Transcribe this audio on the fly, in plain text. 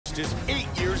Just 8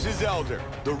 years his elder.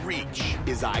 The reach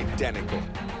is identical.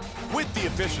 With the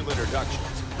official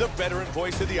introductions, the veteran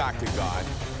voice of the Octagon,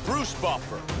 Bruce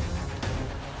Buffer.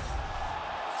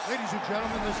 Ladies and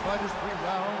gentlemen, this fight is 3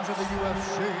 rounds of the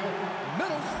UFC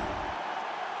middle.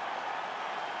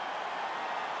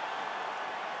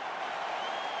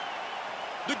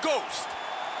 The Ghost.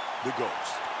 The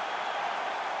Ghost.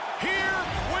 Here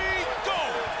we go!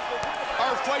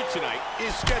 Our fight tonight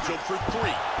is scheduled for 3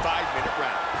 5-minute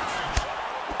rounds.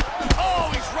 Oh,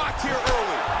 he's rocked here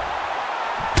early.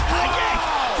 Wow!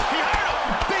 He hit him!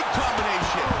 Big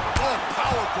combination. Oh,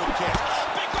 powerful kick.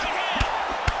 Big right hand.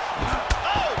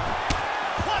 Oh!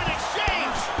 What an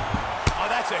exchange! Oh,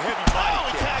 that's a heavy body Oh,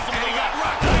 he kick. tags him And with he the got left.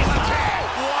 rocked in the head.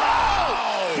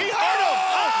 Wow! He hurt him!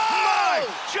 Oh, my!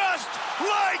 Oh! Just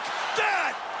like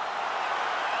that!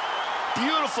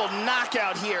 Beautiful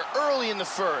knockout here early in the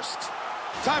first.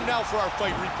 Time now for our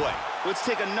fight replay. Let's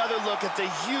take another look at the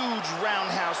huge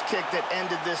roundhouse kick that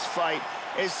ended this fight.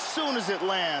 As soon as it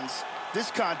lands,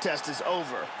 this contest is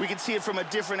over. We can see it from a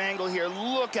different angle here.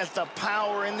 Look at the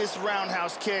power in this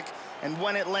roundhouse kick. And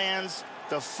when it lands,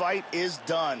 the fight is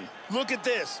done. Look at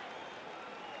this.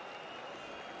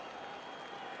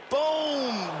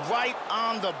 Boom! Right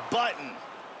on the button.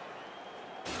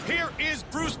 Here is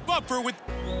Bruce Buffer with